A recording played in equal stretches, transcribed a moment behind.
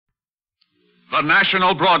The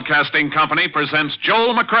National Broadcasting Company presents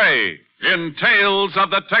Joel McCrea in Tales of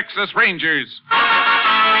the Texas Rangers.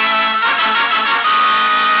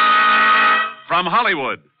 From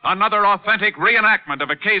Hollywood, another authentic reenactment of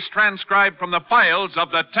a case transcribed from the files of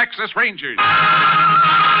the Texas Rangers.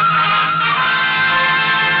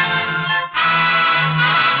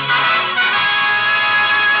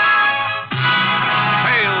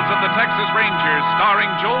 Tales of the Texas Rangers, starring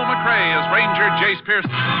Joel McCrea as Ranger Jace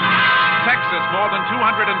Pearson. Texas, more than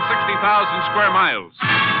 260,000 square miles,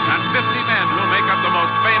 and 50 men who make up the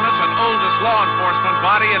most famous and oldest law enforcement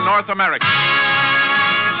body in North America.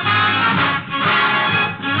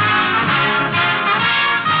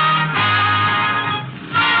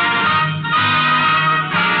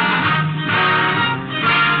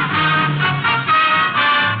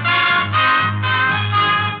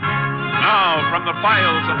 Now, from the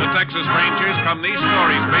files of the Texas Rangers come these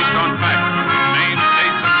stories based on fact. Names,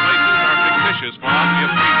 dates, and places for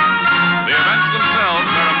obvious reasons. The events themselves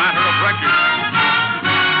are a matter of record.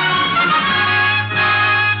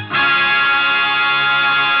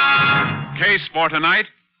 Case for tonight,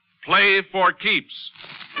 play for keeps.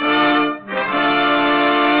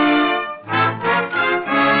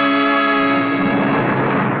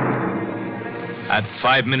 At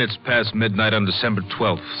 5 minutes past midnight on December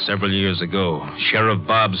 12th, several years ago, Sheriff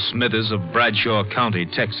Bob Smithers of Bradshaw County,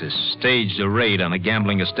 Texas, staged a raid on a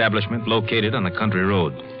gambling establishment located on a country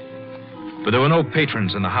road. But there were no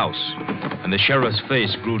patrons in the house, and the sheriff's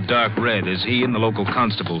face grew dark red as he and the local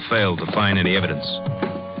constable failed to find any evidence.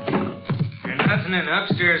 There's nothing in the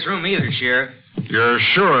upstairs room either, Sheriff. You're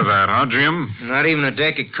sure of that, huh, Jim? Not even a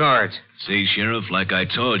deck of cards. See, Sheriff, like I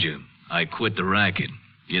told you, I quit the racket.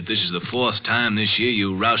 Yet this is the fourth time this year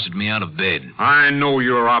you rousted me out of bed. I know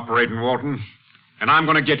you're operating, Walton, and I'm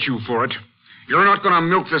going to get you for it. You're not going to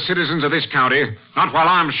milk the citizens of this county, not while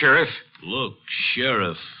I'm sheriff. Look,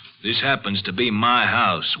 Sheriff, this happens to be my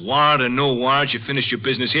house. Warrant or no warrant, you finished your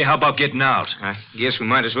business here. How about getting out? I guess we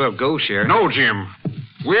might as well go, Sheriff. No, Jim.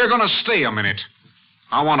 We're going to stay a minute.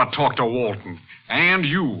 I want to talk to Walton, and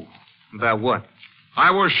you. About what?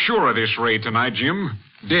 I was sure of this raid tonight, Jim.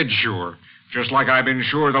 Dead sure. Just like I've been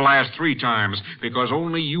sure the last 3 times, because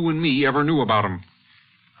only you and me ever knew about 'em.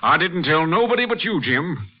 I didn't tell nobody but you,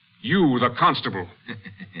 Jim. You, the constable.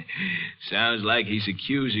 Sounds like he's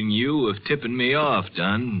accusing you of tipping me off,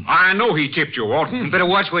 Dunn. I know he tipped you, Walton. You better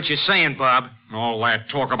watch what you're saying, Bob. All that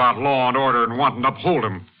talk about law and order and wanting to uphold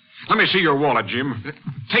 'em. Let me see your wallet, Jim.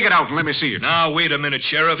 Take it out and let me see it. Now, wait a minute,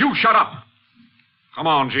 Sheriff. You shut up. Come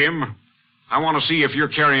on, Jim. I want to see if you're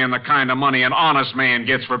carrying the kind of money an honest man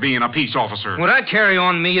gets for being a peace officer. What I carry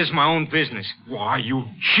on me is my own business. Why, you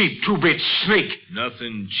cheap 2-bit snake.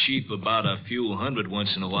 Nothing cheap about a few hundred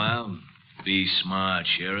once in a while. Be smart,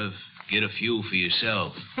 Sheriff. Get a few for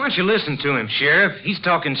yourself. Why don't you listen to him, Sheriff? He's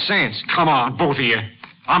talking sense. Come on, both of you.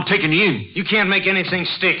 I'm taking you in. You can't make anything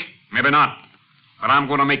stick. Maybe not. But I'm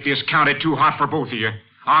going to make this county too hot for both of you.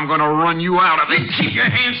 I'm going to run you out of it. Keep your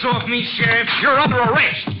hands off me, Sheriff. You're under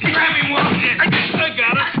arrest. Grab him, Walton. I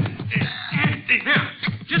got it. Now,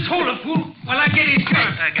 just hold it, fool, while I get his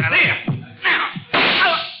gun. I got it. There. Now.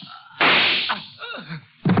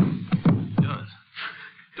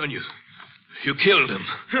 Dunn, you killed him.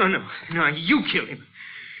 No, you killed him.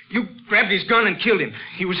 You grabbed his gun and killed him.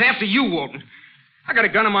 He was after you, Walton. I got a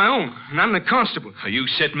gun of my own, and I'm the constable. You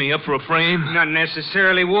set me up for a frame? Not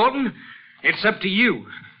necessarily, Walton. It's up to you.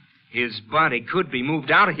 His body could be moved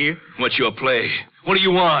out of here. What's your play? What do you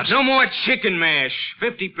want? No more chicken mash.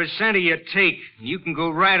 50% of your take. You can go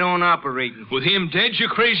right on operating. With him dead, you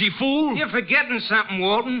crazy fool? You're forgetting something,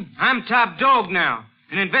 Walton. I'm top dog now.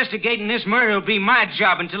 And investigating this murder will be my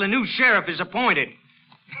job until a new sheriff is appointed.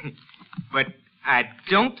 But I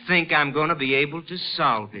don't think I'm going to be able to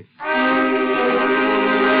solve it.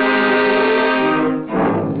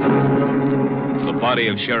 The body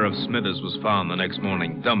of Sheriff Smithers was found the next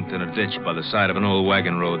morning, dumped in a ditch by the side of an old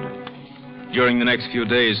wagon road. During the next few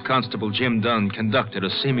days, Constable Jim Dunn conducted a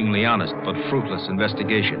seemingly honest but fruitless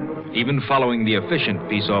investigation, even following the efficient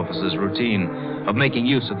peace officer's routine of making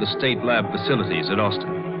use of the state lab facilities at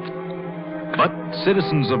Austin. But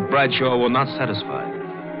citizens of Bradshaw were not satisfied,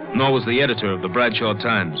 nor was the editor of the Bradshaw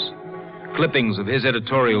Times. Clippings of his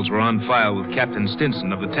editorials were on file with Captain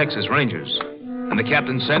Stinson of the Texas Rangers, and the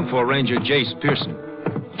captain sent for Ranger Jace Pearson.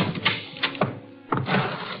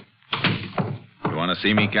 You want to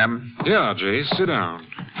see me, Captain? Yeah, Jace, sit down.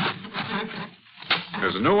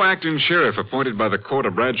 There's no acting sheriff appointed by the court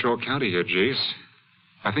of Bradshaw County here, Jace.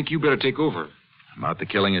 I think you better take over. About the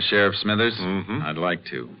killing of Sheriff Smithers? Mm-hmm. I'd like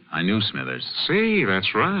to. I knew Smithers. Say,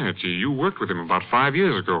 that's right. You worked with him about 5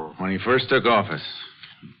 years ago. When he first took office.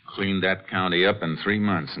 cleaned that county up in 3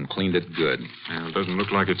 months and cleaned it good. Well, it doesn't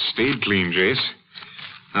look like it stayed clean, Jace.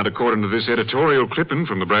 Not according to this editorial clipping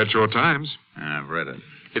from the Bradshaw Times. I've read it.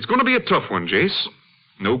 It's going to be a tough one, Jace.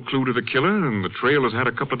 No clue to the killer, and the trail has had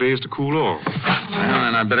a couple of days to cool off. Well,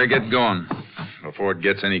 then I better get going before it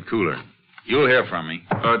gets any cooler. You'll hear from me.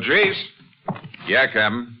 Jace, Yeah,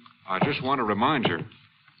 Captain. I just want to remind you,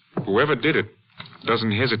 whoever did it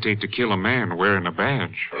doesn't hesitate to kill a man wearing a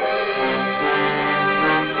badge.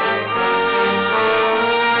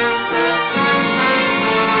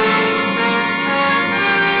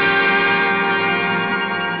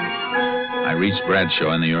 I reached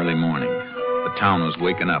Bradshaw in the early morning. The town was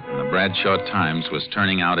waking up, and the Bradshaw Times was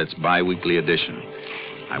turning out its bi-weekly edition.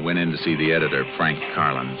 I went in to see the editor, Frank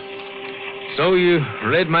Carlin. So you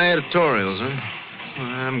read my editorials, huh? Well,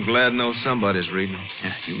 I'm glad to know somebody's reading them.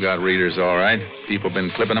 Yeah, you got readers, all right. People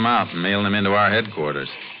been clipping them out and mailing them into our headquarters.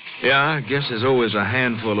 Yeah, I guess there's always a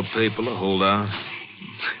handful of people to hold out.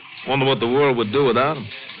 Wonder what the world would do without them.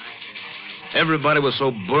 Everybody was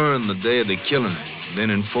so burned the day of the killing. Then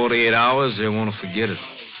in 48 hours, they want to forget it.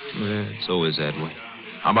 Yeah, it's always that way.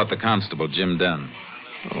 How about the constable, Jim Dunn?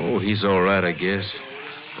 Oh, he's all right, I guess.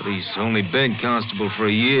 But he's only been constable for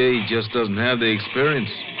a year. He just doesn't have the experience.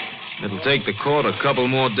 It'll take the court a couple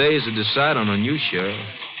more days to decide on a new sheriff.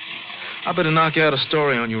 I better knock out a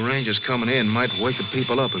story on you Rangers coming in. Might wake the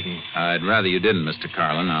people up again. I'd rather you didn't, Mr.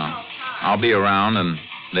 Carlin. I'll be around, and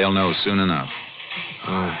they'll know soon enough.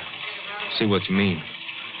 Oh, see what you mean.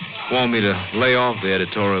 Want me to lay off the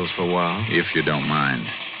editorials for a while? If you don't mind.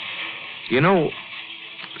 You know,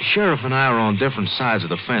 the sheriff and I are on different sides of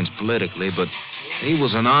the fence politically, but he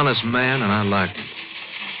was an honest man, and I liked him.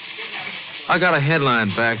 I got a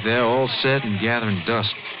headline back there, all set and gathering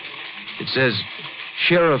dust. It says,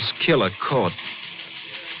 Sheriff's Killer Caught.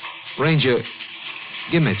 Ranger,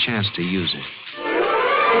 give me a chance to use it.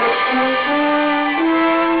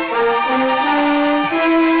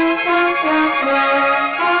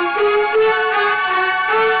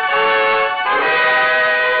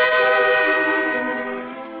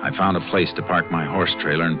 I found a place to park my horse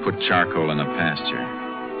trailer and put charcoal in a pasture.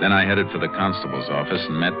 Then I headed for the constable's office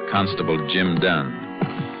and met Constable Jim Dunn.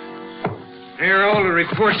 Here are all the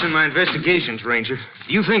reports in my investigations, Ranger. If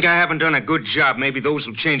you think I haven't done a good job, maybe those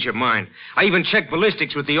will change your mind. I even checked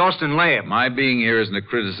ballistics with the Austin lab. My being here isn't a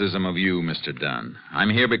criticism of you, Mr. Dunn. I'm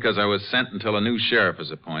here because I was sent until a new sheriff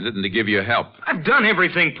is appointed and to give you help. I've done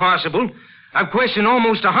everything possible. I've questioned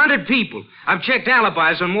almost 100 people. I've checked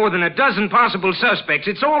alibis on more than a dozen possible suspects.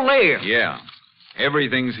 It's all there. Yeah.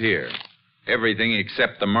 Everything's here. Everything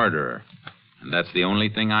except the murderer. And that's the only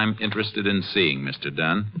thing I'm interested in seeing, Mr.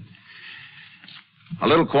 Dunn. A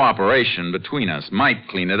little cooperation between us might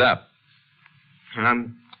clean it up.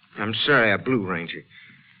 I'm sorry I blew, Ranger.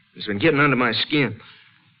 It's been getting under my skin.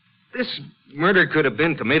 This murder could have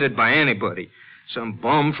been committed by anybody. Some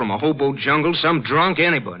bum from a hobo jungle, some drunk,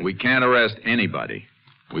 anybody. We can't arrest anybody.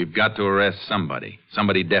 We've got to arrest somebody.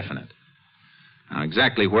 Somebody definite. Now,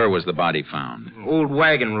 exactly where was the body found? Old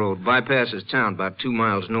wagon road bypasses town about 2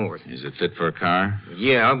 miles north. Is it fit for a car?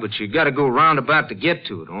 Yeah, but you got to go roundabout to get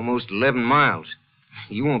to it, almost 11 miles.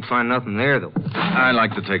 You won't find nothing there, though. I'd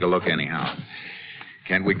like to take a look anyhow.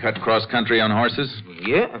 Can't we cut cross-country on horses?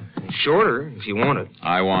 Yeah, shorter if you want it.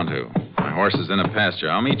 I want to. My horse is in a pasture.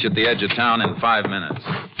 I'll meet you at the edge of town in 5 minutes.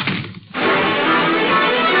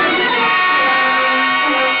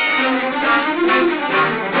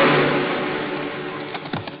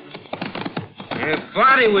 The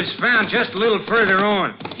body was found just a little further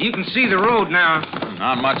on. You can see the road now.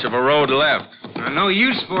 Not much of a road left. No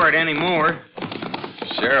use for it anymore.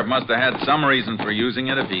 Sheriff must have had some reason for using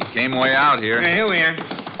it if he came way out here. Here we are.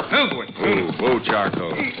 Oh, boy. Whoa,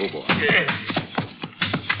 charcoal. Oh, boy.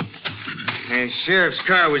 The sheriff's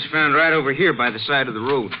car was found right over here by the side of the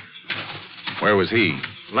road. Where was he?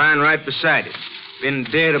 Lying right beside it. Been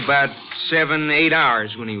dead about 7-8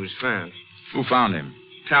 hours when he was found. Who found him?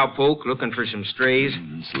 Cowpoke looking for some strays.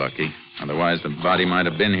 That's lucky. Otherwise, the body might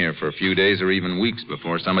have been here for a few days or even weeks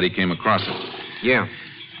before somebody came across it. Yeah.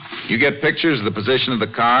 You get pictures of the position of the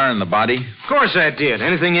car and the body? Of course I did.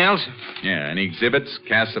 Anything else? Yeah, any exhibits,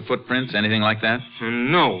 casts of footprints, anything like that?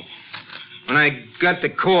 No. When I got the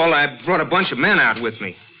call, I brought a bunch of men out with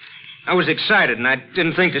me. I was excited, and I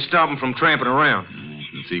didn't think to stop them from tramping around. I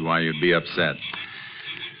can see why you'd be upset.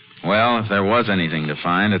 Well, if there was anything to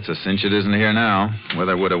find, it's a cinch it isn't here now.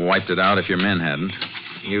 Weather would have wiped it out if your men hadn't.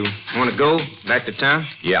 You want to go back to town?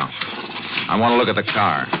 Yeah. I want to look at the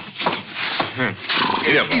car.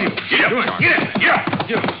 Get up.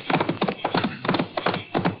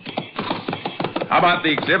 How about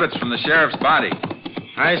the exhibits from the sheriff's body?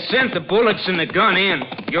 I sent the bullets and the gun in.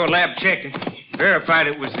 Your lab checked it. Verified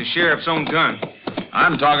it was the sheriff's own gun.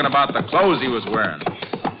 I'm talking about the clothes he was wearing.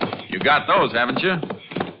 You got those, haven't you?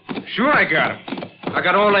 Sure I got them. I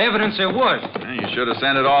got all the evidence there was. Yeah, you should have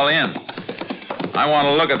sent it all in. I want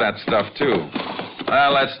to look at that stuff, too.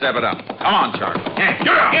 Well, let's step it up. Come on, Charlie. Yeah.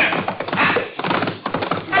 You're up. Yeah.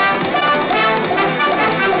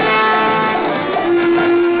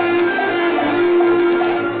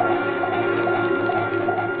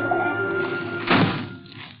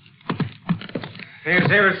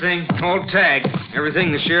 There's everything, all tagged.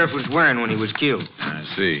 Everything the sheriff was wearing when he was killed. I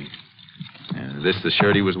see. Is this the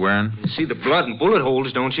shirt he was wearing? You see the blood and bullet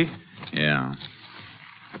holes, don't you? Yeah.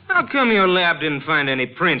 How come your lab didn't find any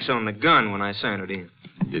prints on the gun when I sent it in?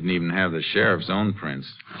 It didn't even have the sheriff's own prints.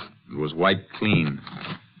 It was wiped clean.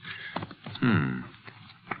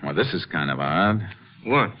 Well, this is kind of odd.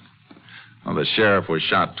 What? Well, the sheriff was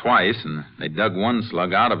shot twice, and they dug one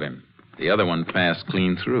slug out of him. The other one passed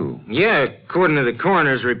clean through. Yeah, according to the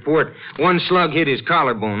coroner's report, one slug hit his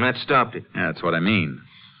collarbone. That stopped it. Yeah, that's what I mean.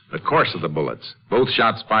 The course of the bullets. Both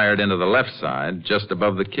shots fired into the left side, just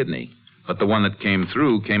above the kidney. But the one that came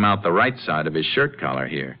through came out the right side of his shirt collar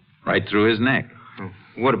here, right through his neck.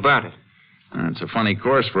 What about it? It's a funny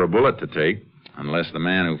course for a bullet to take, unless the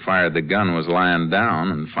man who fired the gun was lying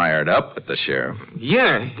down and fired up at the sheriff.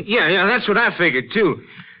 Yeah, that's what I figured, too.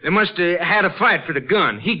 They must have had a fight for the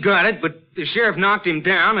gun. He got it, but the sheriff knocked him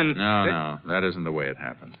down and... No, that isn't the way it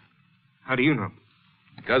happened. How do you know?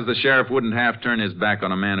 Because the sheriff wouldn't half turn his back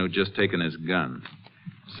on a man who'd just taken his gun.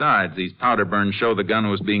 Besides, these powder burns show the gun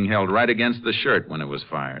was being held right against the shirt when it was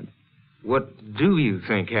fired. What do you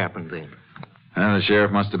think happened then? Well, the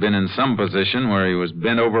sheriff must have been in some position where he was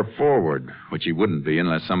bent over forward, which he wouldn't be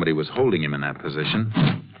unless somebody was holding him in that position.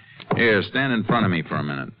 Here, stand in front of me for a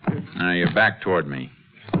minute. Now, you're back toward me.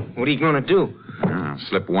 What are you going to do?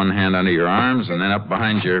 Slip one hand under your arms and then up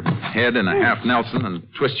behind your head in a half Nelson and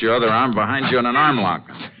twist your other arm behind you in an arm lock.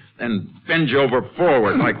 Then bend you over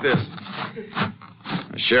forward like this.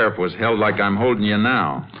 The sheriff was held like I'm holding you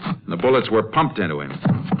now. The bullets were pumped into him.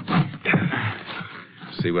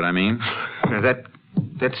 See what I mean? Now,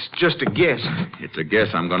 that's just a guess. It's a guess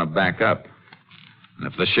I'm going to back up. And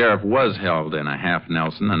if the sheriff was held in a half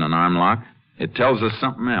Nelson and an arm lock, it tells us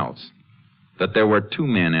something else. That there were two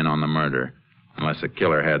men in on the murder, unless a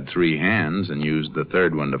killer had three hands and used the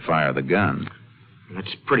third one to fire the gun.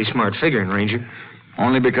 That's pretty smart figuring, Ranger.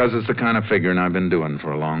 Only because it's the kind of figuring I've been doing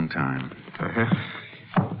for a long time.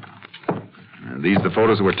 These the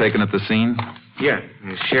photos that were taken at the scene? Yeah,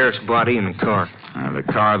 the sheriff's body in the car.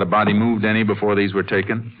 The body moved any before these were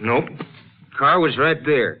taken? Nope. Car was right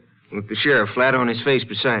there, with the sheriff flat on his face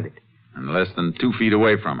beside it. And less than 2 feet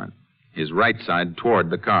away from it. His right side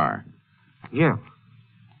toward the car. Yeah.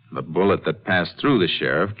 The bullet that passed through the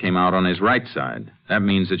sheriff came out on his right side. That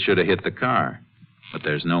means it should have hit the car. But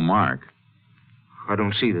there's no mark. I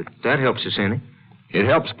don't see that. That helps us any. It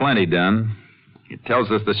helps plenty, Dunn. It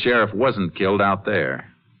tells us the sheriff wasn't killed out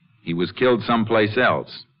there. He was killed someplace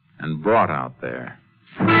else and brought out there.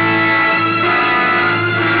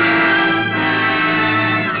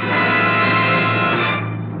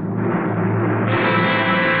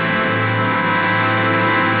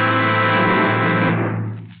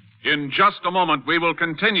 In just a moment, we will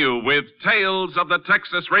continue with Tales of the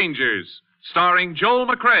Texas Rangers, starring Joel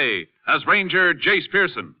McCrea as Ranger Jace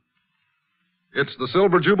Pearson. It's the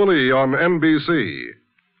Silver Jubilee on NBC.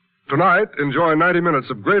 Tonight, enjoy 90 minutes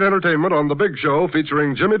of great entertainment on The Big Show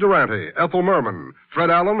featuring Jimmy Durante, Ethel Merman, Fred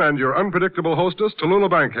Allen, and your unpredictable hostess, Tallulah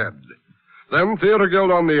Bankhead. Then Theater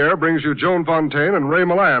Guild on the Air brings you Joan Fontaine and Ray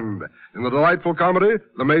Milland in the delightful comedy,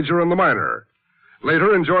 The Major and the Minor.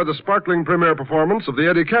 Later, enjoy the sparkling premiere performance of The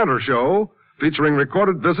Eddie Cantor Show, featuring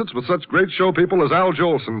recorded visits with such great show people as Al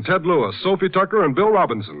Jolson, Ted Lewis, Sophie Tucker, and Bill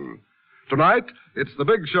Robinson. Tonight, it's The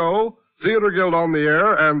Big Show, Theater Guild on the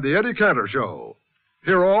Air, and The Eddie Cantor Show.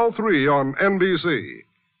 Hear all three on NBC.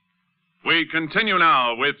 We continue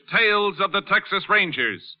now with Tales of the Texas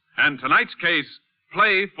Rangers, and tonight's case,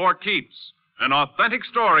 Play for Keeps, an authentic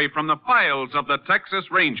story from the files of the Texas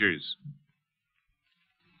Rangers.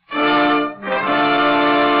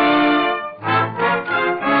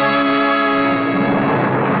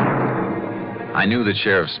 I knew that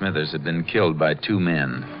Sheriff Smithers had been killed by two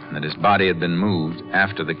men, and that his body had been moved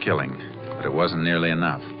after the killing, but it wasn't nearly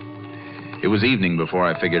enough. It was evening before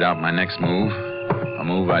I figured out my next move, a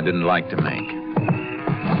move I didn't like to make.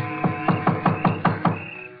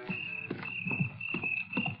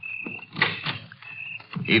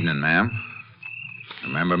 Evening, ma'am.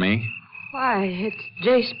 Remember me? Why, it's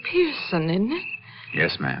Jace Pearson, isn't it?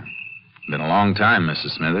 Yes, ma'am. Been a long time,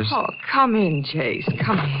 Mrs. Smithers. Oh, come in, Chase.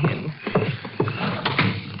 Come in.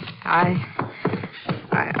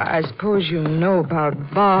 I suppose you know about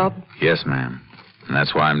Bob. Yes, ma'am. And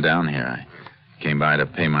that's why I'm down here. I came by to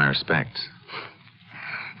pay my respects.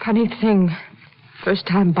 Funny thing. First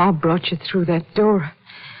time Bob brought you through that door,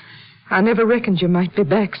 I never reckoned you might be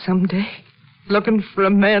back someday, looking for a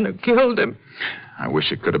man who killed him. I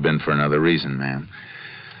wish it could have been for another reason, ma'am.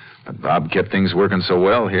 But Bob kept things working so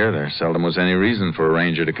well here, there seldom was any reason for a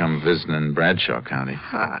ranger to come visiting in Bradshaw County.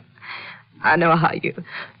 I know how you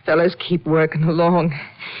fellas keep working along.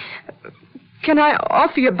 Can I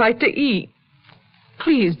offer you a bite to eat?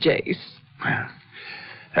 Please, Jace. Well,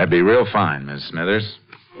 that'd be real fine, Miss Smithers.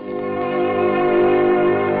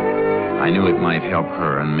 I knew it might help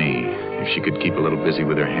her and me if she could keep a little busy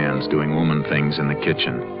with her hands doing woman things in the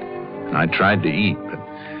kitchen. And I tried to eat, but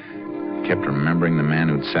I kept remembering the man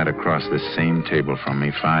who'd sat across this same table from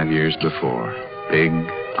me 5 years before. Big,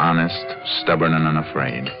 honest, stubborn, and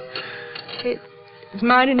unafraid. It's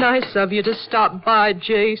mighty nice of you to stop by,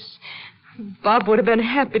 Jace. Bob would have been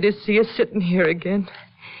happy to see you sitting here again.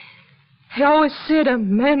 He always said a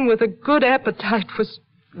man with a good appetite was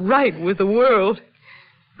right with the world.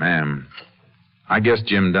 Ma'am, I guess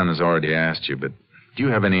Jim Dunn has already asked you, but do you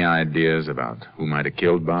have any ideas about who might have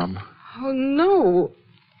killed Bob? Oh, no.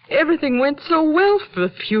 Everything went so well for a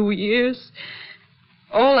few years.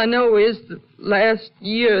 All I know is that last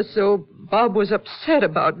year or so, Bob was upset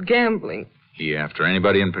about gambling. He after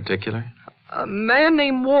anybody in particular? A man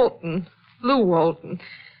named Walton, Lou Walton,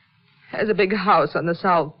 has a big house on the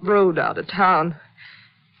South Road out of town.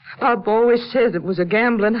 Bob always said it was a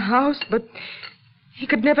gambling house, but he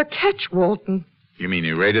could never catch Walton. You mean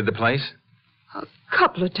he raided the place? A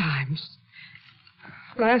couple of times.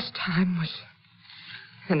 Last time was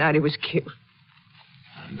the night he was killed.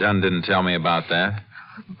 Dunn didn't tell me about that.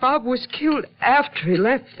 Bob was killed after he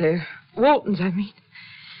left there. Walton's, I mean.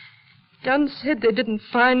 Dunn said they didn't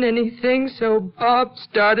find anything, so Bob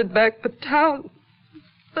started back for town.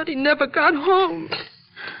 But he never got home.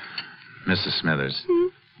 Mrs. Smithers,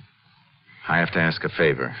 I have to ask a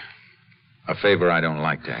favor. A favor I don't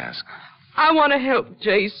like to ask. I want to help,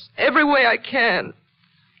 Jace, every way I can.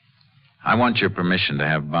 I want your permission to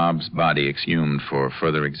have Bob's body exhumed for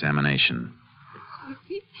further examination.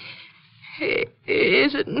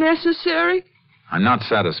 Is it necessary? I'm not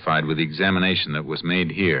satisfied with the examination that was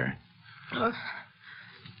made here.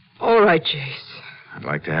 All right, Jace. I'd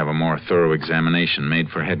like to have a more thorough examination made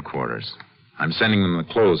for headquarters. I'm sending them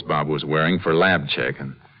the clothes Bob was wearing for lab check,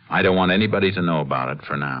 and I don't want anybody to know about it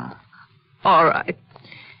for now. All right.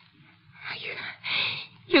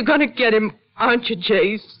 You're going to get him, aren't you,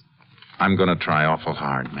 Jace? I'm going to try awful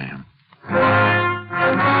hard, ma'am.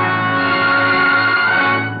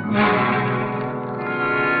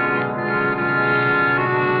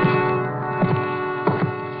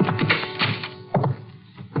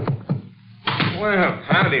 Well,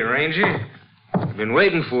 howdy, Ranger. I've been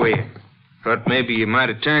waiting for you. Thought maybe you might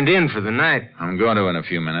have turned in for the night. I'm going to in a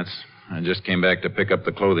few minutes. I just came back to pick up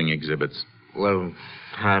the clothing exhibits. Well,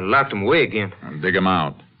 I locked them away again. I'll dig them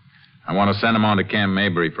out. I want to send them on to Camp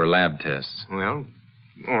Mabry for lab tests. Well,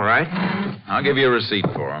 all right. I'll give you a receipt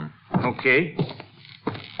for them. Okay.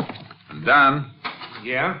 Don,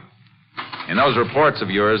 Yeah? in those reports of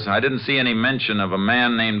yours, I didn't see any mention of a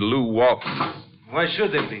man named Lou Walton. Why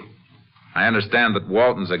should there be? I understand that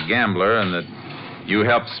Walton's a gambler and that you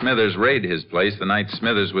helped Smithers raid his place the night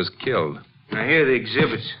Smithers was killed. Now, here are the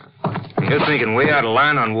exhibits. You're thinking way out of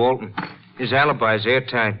line on Walton. His alibi's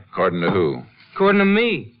airtight. According to who? According to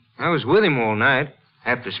me. I was with him all night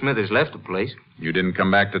after Smithers left the place. You didn't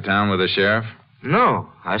come back to town with the sheriff? No,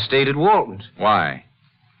 I stayed at Walton's. Why?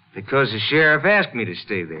 Because the sheriff asked me to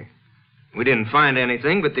stay there. We didn't find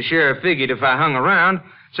anything, but the sheriff figured if I hung around,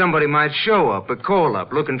 somebody might show up or call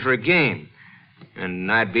up looking for a game.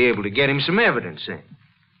 And I'd be able to get him some evidence then.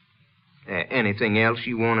 Anything else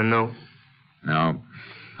you want to know? No.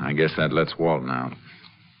 I guess that lets Walton out.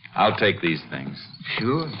 I'll take these things.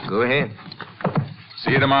 Sure, go ahead.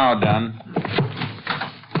 See you tomorrow, Dunn.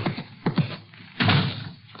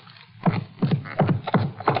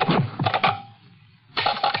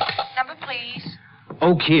 Number, please.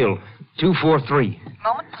 Oak Hill, 243.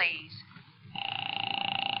 Moment, please.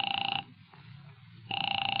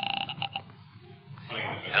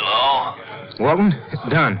 Hello? Walton,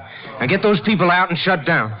 done. Now get those people out and shut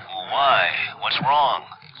down. Why? What's wrong?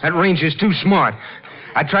 That ranger's too smart.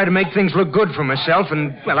 I tried to make things look good for myself,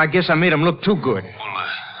 and, well, I guess I made him look too good. Well,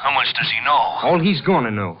 how much does he know? All he's going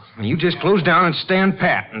to know. You just close down and stand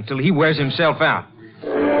pat until he wears himself out.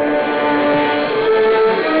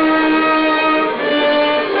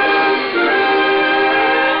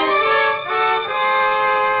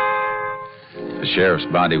 sheriff's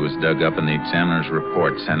body was dug up and the examiner's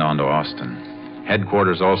report sent on to Austin.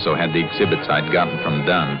 Headquarters also had the exhibits I'd gotten from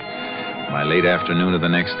Dunn. By late afternoon of the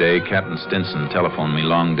next day, Captain Stinson telephoned me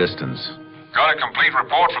long distance. Got a complete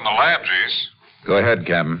report from the lab, Jace. Go ahead,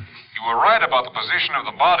 Captain. You were right about the position of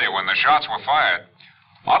the body when the shots were fired.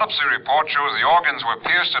 Autopsy report shows the organs were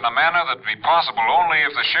pierced in a manner that'd be possible only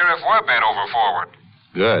if the sheriff were bent over forward.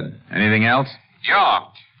 Good. Anything else? Yeah.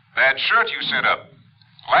 That shirt you sent up.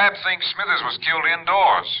 Lab thinks Smithers was killed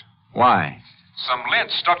indoors. Why? Some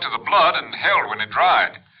lint stuck to the blood and held when it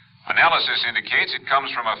dried. Analysis indicates it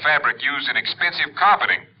comes from a fabric used in expensive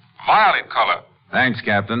carpeting. Violet color. Thanks,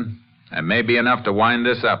 Captain. That may be enough to wind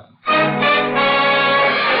this up.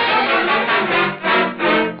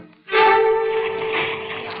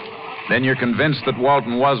 Then you're convinced that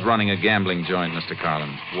Walton was running a gambling joint, Mr.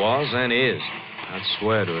 Carlin. Was and is. I'd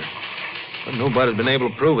swear to it. But nobody's been able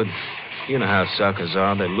to prove it. You know how suckers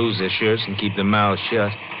are. They lose their shirts and keep their mouths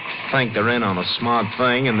shut. Think they're in on a smart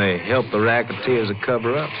thing, and they help the racketeers to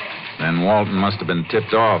cover up. Then Walton must have been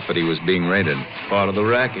tipped off that he was being raided. Part of the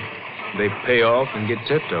racket. They pay off and get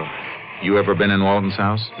tipped off. You ever been in Walton's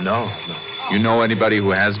house? No. You know anybody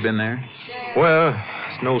who has been there? Well,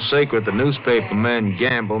 it's no secret the newspaper man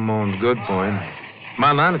Gamble moans good for him.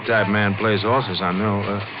 My linotype man plays horses, I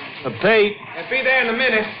know. Pete. I'll be there in a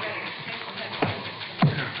minute.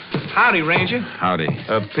 Howdy, Ranger. Howdy.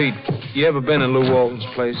 Pete, you ever been in Lou Walton's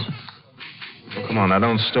place? Oh, come on, now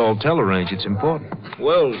don't stall. Tell her, Ranger. It's important.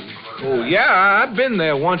 Well, yeah, I've been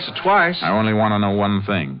there once or twice. I only want to know one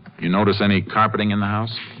thing. You notice any carpeting in the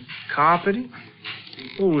house? Carpeting?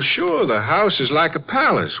 Oh, sure. The house is like a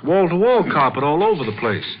palace. Wall-to-wall carpet all over the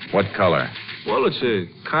place. What color? Well, it's a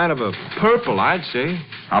kind of a purple, I'd say.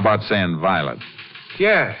 How about saying violet?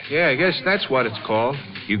 Yeah, I guess that's what it's called.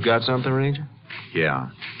 You got something, Ranger? Yeah.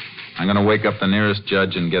 I'm going to wake up the nearest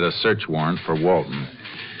judge and get a search warrant for Walton.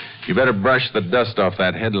 You better brush the dust off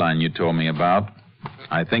that headline you told me about.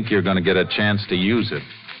 I think you're going to get a chance to use it.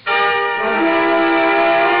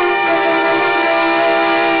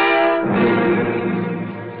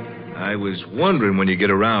 I was wondering when you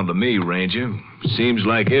get around to me, Ranger. Seems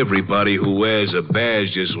like everybody who wears a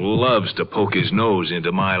badge just loves to poke his nose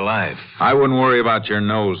into my life. I wouldn't worry about your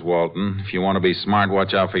nose, Walton. If you want to be smart,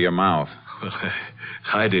 watch out for your mouth.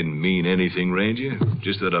 I didn't mean anything, Ranger.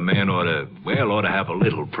 Just that a man ought to have a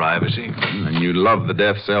little privacy. And you love the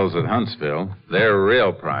death cells at Huntsville. They're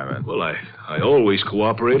real private. Well, I always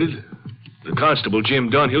cooperated. The constable, Jim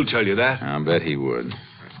Dunn, he'll tell you that. I'll bet he would.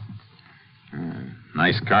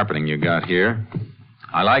 Nice carpeting you got here.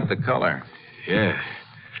 I like the color. Yeah,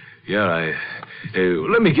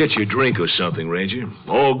 let me get you a drink or something, Ranger.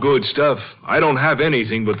 All good stuff. I don't have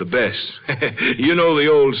anything but the best. You know the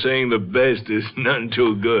old saying, the best is none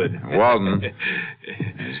too good. Walton,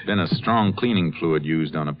 there's been a strong cleaning fluid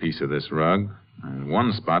used on a piece of this rug. And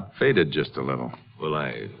one spot faded just a little. Well,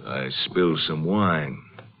 I spilled some wine.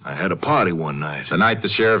 I had a party one night. The night the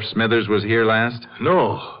Sheriff Smithers was here last?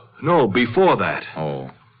 No, before that.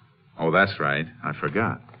 Oh, that's right. I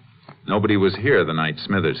forgot. Nobody was here the night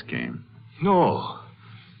Smithers came. No,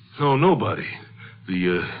 nobody.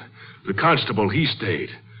 The constable, he stayed.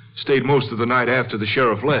 Stayed most of the night after the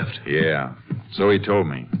sheriff left. Yeah, so he told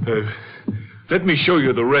me. Let me show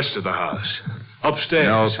you the rest of the house. Upstairs.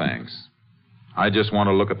 No, thanks. I just want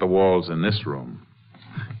to look at the walls in this room.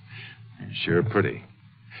 They're sure pretty.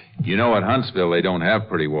 You know, at Huntsville, they don't have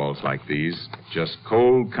pretty walls like these. Just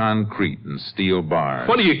cold concrete and steel bars.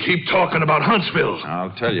 What do you keep talking about Huntsville?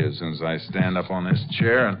 I'll tell you as soon as I stand up on this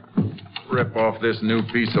chair and rip off this new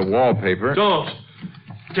piece of wallpaper. Don't.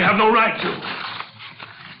 You have no right to.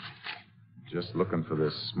 Just looking for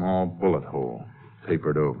this small bullet hole,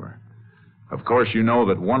 papered over. Of course, you know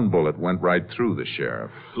that one bullet went right through the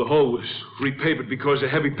sheriff. The hole was repapered because a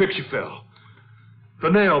heavy picture fell. The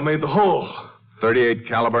nail made the hole. 38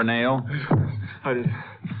 caliber nail? I'm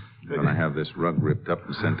going to have this rug ripped up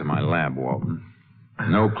and sent to my lab, Walton.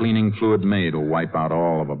 No cleaning fluid made will wipe out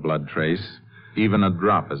all of a blood trace. Even a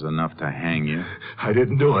drop is enough to hang you. I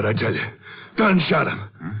didn't do it, I tell you. Dunn shot him.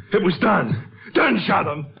 Huh? It was Dunn. Dunn shot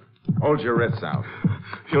him. Hold your wrists out.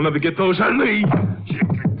 You'll never get those on me.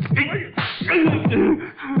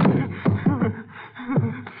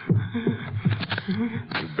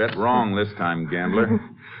 You bet wrong this time, gambler.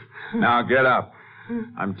 Now get up.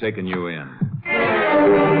 I'm taking you in.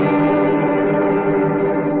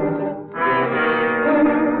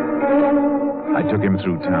 I took him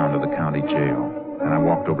through town to the county jail, and I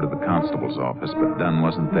walked over to the constable's office, but Dunn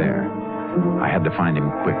wasn't there. I had to find him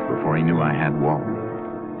quick before he knew I had Walton.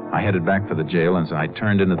 I headed back for the jail, and as I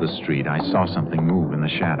turned into the street, I saw something move in the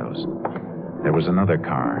shadows. There was another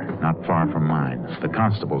car, not far from mine, the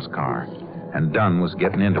constable's car, and Dunn was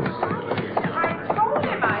getting into it. I told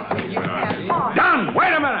him I said you can't talk. Dunn,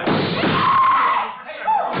 wait a minute!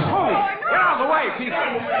 Move! Get out of the way, people!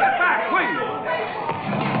 Get back, please!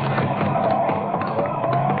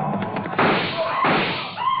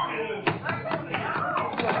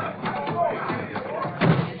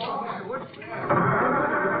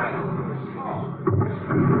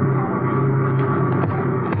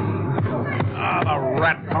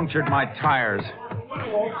 Rat punctured my tires.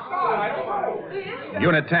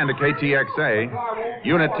 Unit 10 to KTXA.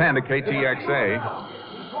 Unit 10 to KTXA.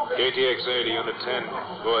 KTXA to Unit 10.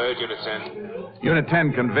 Go ahead, Unit 10. Unit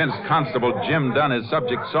 10 convinced Constable Jim Dunn is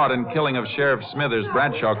subject sought in killing of Sheriff Smithers,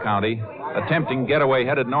 Bradshaw County. Attempting getaway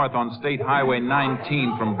headed north on State Highway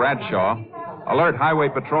 19 from Bradshaw. Alert Highway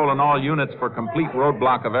Patrol and all units for complete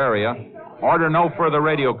roadblock of area. Order no further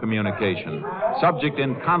radio communication. Subject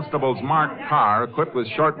in Constable's marked car equipped with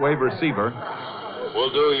shortwave receiver. Will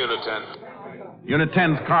do, Unit 10. Unit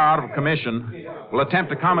 10's car out of commission. Will attempt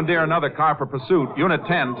to commandeer another car for pursuit. Unit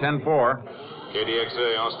 10, 10-4.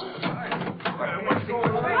 KDXA, Austin. Step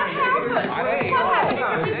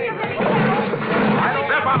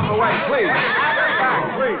out of the way, please. Step back,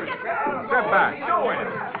 please. Step back.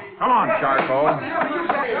 Come on, Charcoal.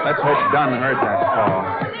 Let's hope Dunn heard that call.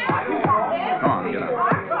 Come on, get up.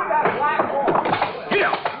 Get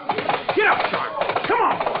up! Get up, Charcoal! Come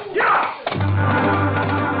on! Get up!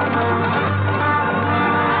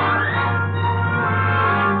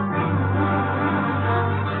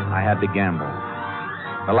 I had to gamble.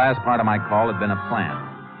 The last part of my call had been a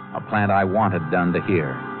plan I wanted Dunn to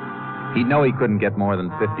hear. He'd know he couldn't get more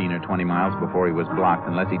than 15 or 20 miles before he was blocked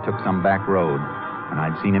unless he took some back road, and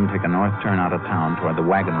I'd seen him take a north turn out of town toward the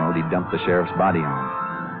wagon road he dumped the sheriff's body on.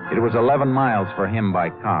 It was 11 miles for him by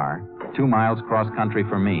car, 2 miles cross-country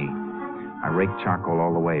for me. I raked charcoal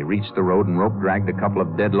all the way, reached the road, and rope-dragged a couple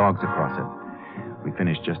of dead logs across it. We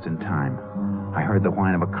finished just in time. I heard the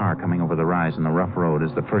whine of a car coming over the rise in the rough road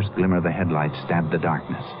as the first glimmer of the headlights stabbed the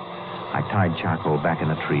darkness. I tied charcoal back in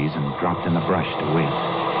the trees and dropped in the brush to wait.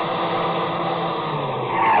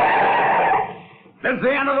 This is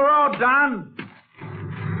the end of the road, Don.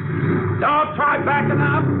 Don't try backing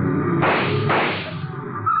up.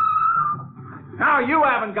 Now you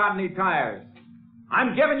haven't got any tires.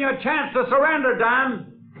 I'm giving you a chance to surrender,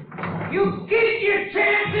 Don. You get your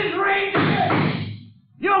chances, Ranger.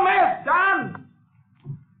 You missed, Don.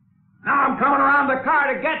 Now I'm coming around the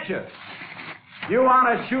car to get you. You want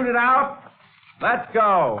to shoot it out? Let's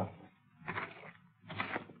go.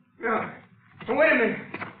 No. Wait a minute.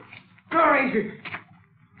 No, Ranger.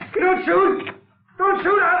 You don't shoot. Don't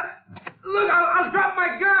shoot. I'll drop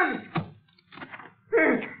my gun.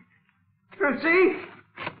 See?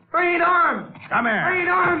 I ain't armed. Come here. I ain't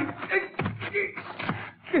armed.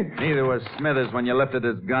 Neither was Smithers when you lifted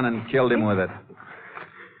his gun and killed him with it.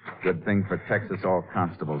 Good thing for Texas all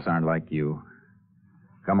constables aren't like you.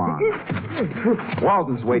 Come on.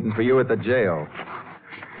 Walton's waiting for you at the jail.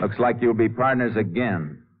 Looks like you'll be partners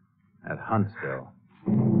again at Huntsville.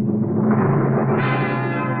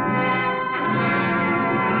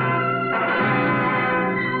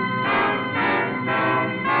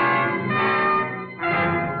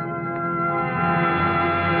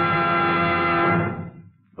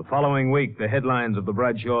 The following week, the headlines of the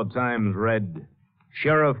Bradshaw Times read,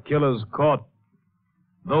 Sheriff Killers Caught.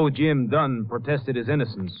 Though Jim Dunn protested his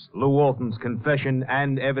innocence, Lou Walton's confession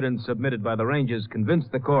and evidence submitted by the Rangers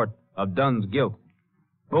convinced the court of Dunn's guilt.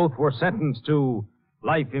 Both were sentenced to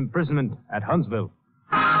life imprisonment at Huntsville.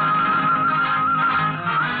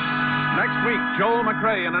 Next week, Joel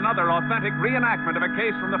McCrea in another authentic reenactment of a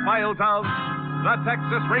case from the files of the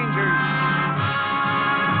Texas Rangers.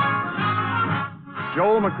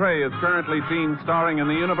 Joel McCrea is currently seen starring in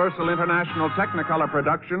the Universal International Technicolor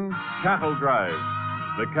production, Cattle Drive.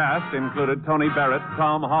 The cast included Tony Barrett,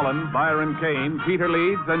 Tom Holland, Byron Kane, Peter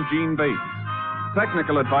Leeds, and Gene Bates.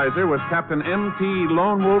 Technical advisor was Captain M.T.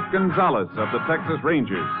 Lone Wolf Gonzalez of the Texas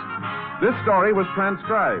Rangers. This story was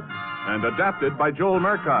transcribed and adapted by Joel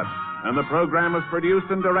Murcott, and the program was produced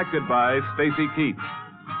and directed by Stacy Keach.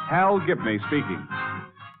 Hal Gibney speaking.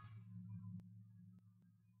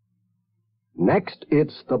 Next,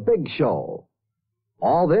 it's The Big Show.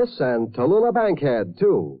 All this and Tallulah Bankhead,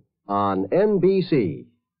 too, on NBC.